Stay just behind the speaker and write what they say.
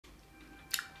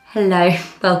Hello,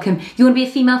 welcome. You want to be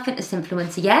a female fitness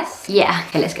influencer, yes? Yeah.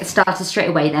 Okay, let's get started straight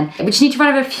away then. We just need to run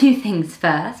over a few things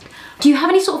first. Do you have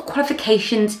any sort of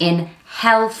qualifications in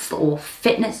health or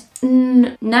fitness?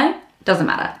 No? Doesn't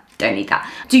matter. Don't need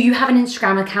that. Do you have an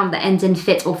Instagram account that ends in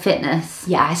fit or fitness?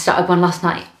 Yeah, I started one last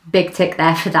night. Big tick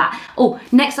there for that. Oh,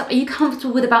 next up, are you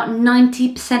comfortable with about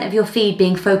 90% of your feed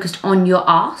being focused on your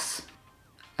arse?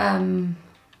 My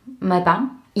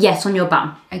bum? Yes, on your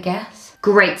bum, I guess.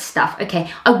 Great stuff.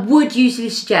 Okay, I would usually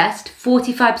suggest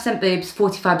 45% boobs,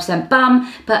 45%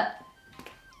 bum, but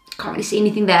can't really see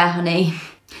anything there, honey.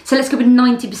 So let's go with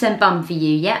 90% bum for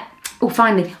you, yeah? Oh,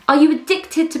 finally, are you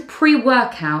addicted to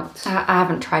pre-workout? I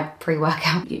haven't tried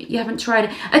pre-workout. You haven't tried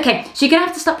it? Okay, so you're gonna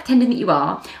have to stop pretending that you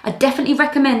are. I definitely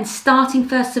recommend starting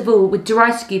first of all with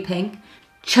dry scooping,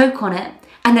 choke on it,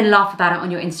 and then laugh about it on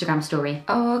your Instagram story.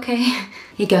 Oh, okay. Here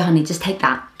you go, honey, just take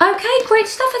that. Okay, great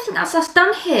stuff. I think that's us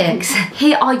done here. Thanks.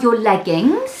 Here are your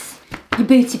leggings, your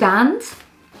booty bands,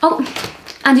 oh,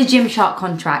 and your Gymshark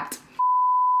contract.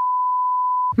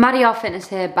 Maddie R Fitness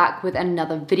here, back with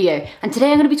another video. And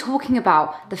today I'm going to be talking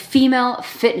about the female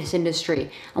fitness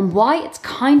industry and why it's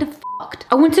kind of fucked.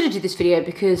 I wanted to do this video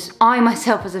because I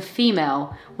myself as a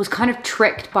female was kind of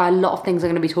tricked by a lot of things I'm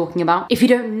going to be talking about. If you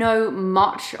don't know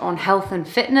much on health and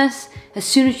fitness, as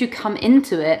soon as you come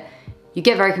into it, you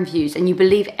get very confused and you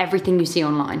believe everything you see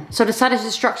online. So I decided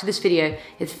to structure this video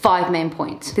with 5 main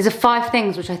points. These are 5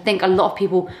 things which I think a lot of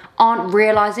people aren't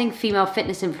realizing female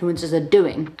fitness influencers are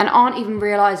doing and aren't even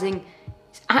realizing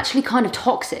it's actually kind of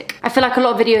toxic. I feel like a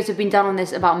lot of videos have been done on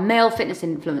this about male fitness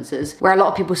influencers, where a lot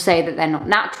of people say that they're not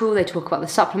natural, they talk about the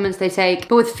supplements they take.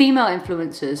 But with female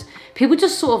influencers, people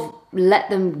just sort of let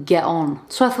them get on.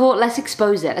 So I thought, let's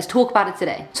expose it, let's talk about it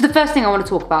today. So the first thing I want to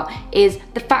talk about is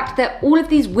the fact that all of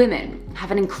these women have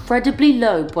an incredibly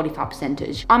low body fat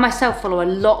percentage. I myself follow a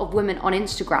lot of women on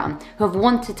Instagram who have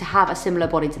wanted to have a similar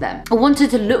body to them. I wanted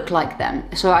to look like them.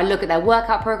 So I look at their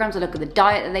workout programs, I look at the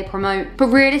diet that they promote. But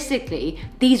realistically,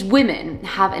 these women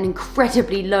have an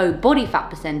incredibly low body fat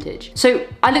percentage. So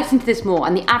I looked into this more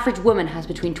and the average woman has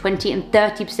between 20 and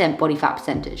 30% body fat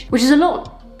percentage, which is a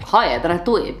lot higher than I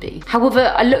thought it'd be.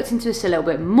 However, I looked into this a little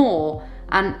bit more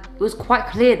and it was quite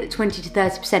clear that 20 to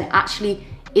 30% actually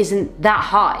isn't that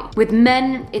high. With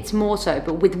men, it's more so,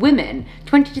 but with women,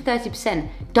 20 to 30%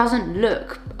 doesn't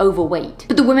look overweight.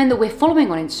 But the women that we're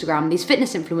following on Instagram, these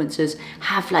fitness influencers,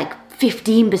 have like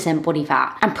 15% body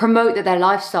fat and promote that their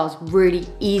lifestyle's really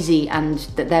easy and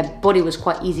that their body was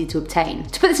quite easy to obtain.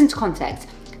 To put this into context,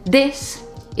 this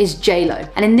is J-Lo.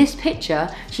 And in this picture,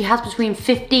 she has between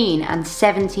 15 and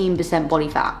 17% body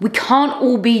fat. We can't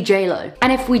all be J-Lo.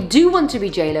 And if we do want to be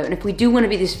J-Lo, and if we do want to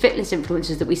be these fitness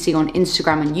influencers that we see on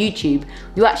Instagram and YouTube,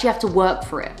 you actually have to work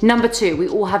for it. Number 2, we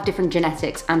all have different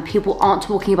genetics and people aren't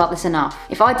talking about this enough.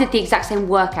 If I did the exact same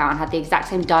workout and had the exact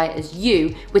same diet as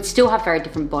you, we'd still have very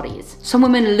different bodies. Some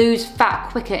women lose fat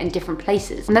quicker in different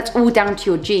places, and that's all down to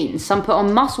your genes. Some put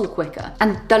on muscle quicker.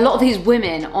 And a lot of these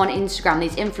women on Instagram,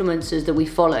 these influencers that we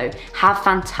follow, have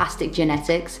fantastic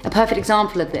genetics. A perfect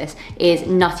example of this is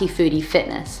Nutty Foodie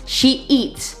Fitness. She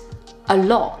eats a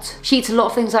lot. She eats a lot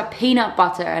of things like peanut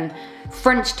butter and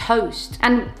French toast.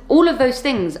 And all of those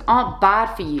things aren't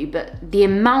bad for you, but the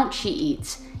amount she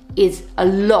eats is a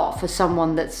lot for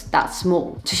someone that's that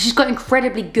small. So she's got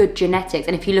incredibly good genetics.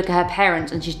 And if you look at her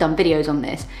parents, and she's done videos on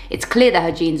this, it's clear that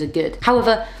her genes are good.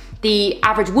 However, the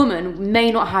average woman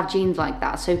may not have genes like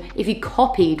that. So if you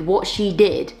copied what she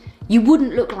did, you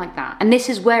wouldn't look like that. And this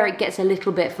is where it gets a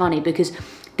little bit funny because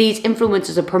these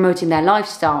influencers are promoting their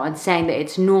lifestyle and saying that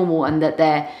it's normal and that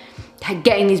they're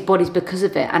getting these bodies because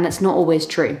of it, and it's not always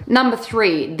true. Number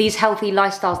 3, these healthy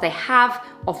lifestyles they have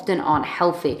often aren't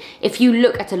healthy. If you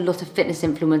look at a lot of fitness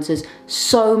influencers,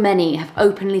 so many have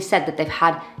openly said that they've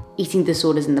had eating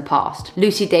disorders in the past.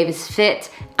 Lucy Davis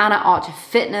Fit, Anna Archer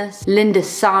Fitness, Linda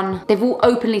Sun, they've all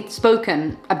openly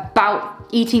spoken about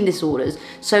eating disorders.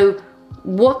 So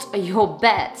what are your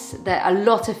bets that a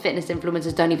lot of fitness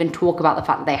influencers don't even talk about the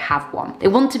fact that they have one? They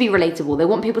want to be relatable. They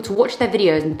want people to watch their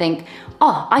videos and think,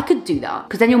 oh, I could do that,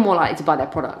 because then you're more likely to buy their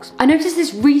products. I noticed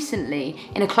this recently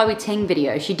in a Chloe Ting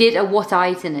video. She did a what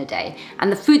I eat in a day,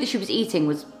 and the food that she was eating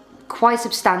was quite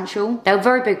substantial. They were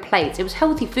very big plates. It was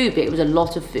healthy food, but it was a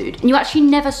lot of food. And you actually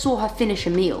never saw her finish a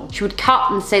meal. She would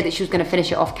cut and say that she was gonna finish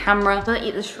it off camera. I'm gonna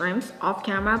eat the shrimps off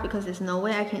camera because there's no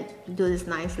way I can do this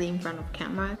nicely in front of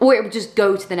camera. Or it would just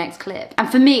go to the next clip.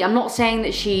 And for me, I'm not saying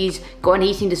that she's got an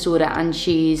eating disorder and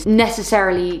she's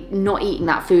necessarily not eating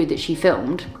that food that she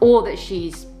filmed, or that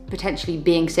she's potentially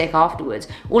being sick afterwards.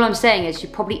 All I'm saying is she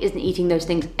probably isn't eating those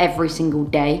things every single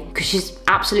day because she's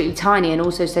absolutely tiny and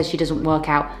also says she doesn't work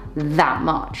out that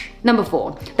much. Number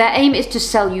 4, their aim is to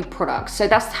sell you products. So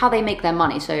that's how they make their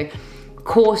money. So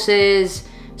courses,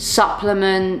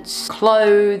 supplements,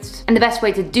 clothes, and the best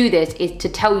way to do this is to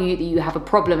tell you that you have a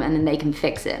problem and then they can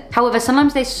fix it. However,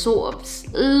 sometimes they sort of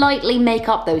slightly make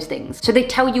up those things. So they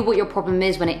tell you what your problem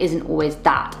is when it isn't always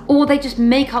that. Or they just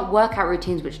make up workout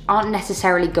routines which aren't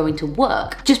necessarily going to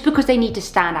work just because they need to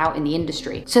stand out in the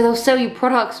industry. So they'll sell you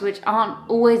products which aren't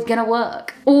always gonna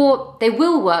work. Or they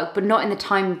will work, but not in the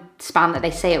time span that they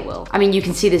say it will. I mean, you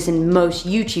can see this in most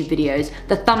YouTube videos.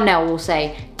 The thumbnail will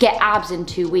say, get abs in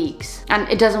 2 weeks. And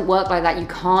it doesn't work like that. You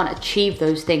can't achieve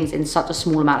those things in such a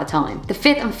small amount of time. The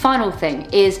 5th and final thing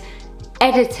is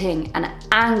editing and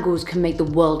angles can make the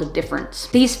world of difference.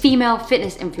 These female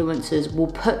fitness influencers will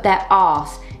put their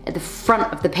ass at the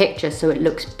front of the picture so it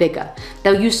looks bigger.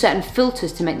 They'll use certain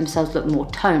filters to make themselves look more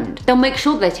toned. They'll make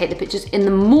sure they take the pictures in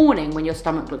the morning when your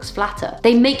stomach looks flatter.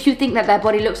 They make you think that their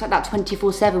body looks like that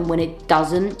 24/7 when it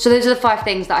doesn't. So those are the 5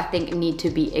 things that I think need to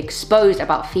be exposed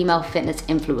about female fitness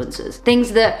influencers.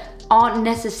 Things that aren't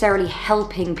necessarily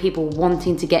helping people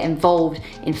wanting to get involved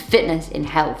in fitness, in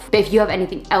health. But if you have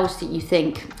anything else that you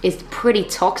think is pretty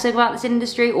toxic about this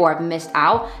industry or I've missed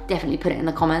out, definitely put it in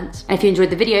the comments. And if you enjoyed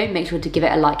the video, make sure to give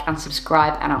it a like and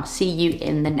subscribe, and I'll see you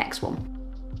in the next one.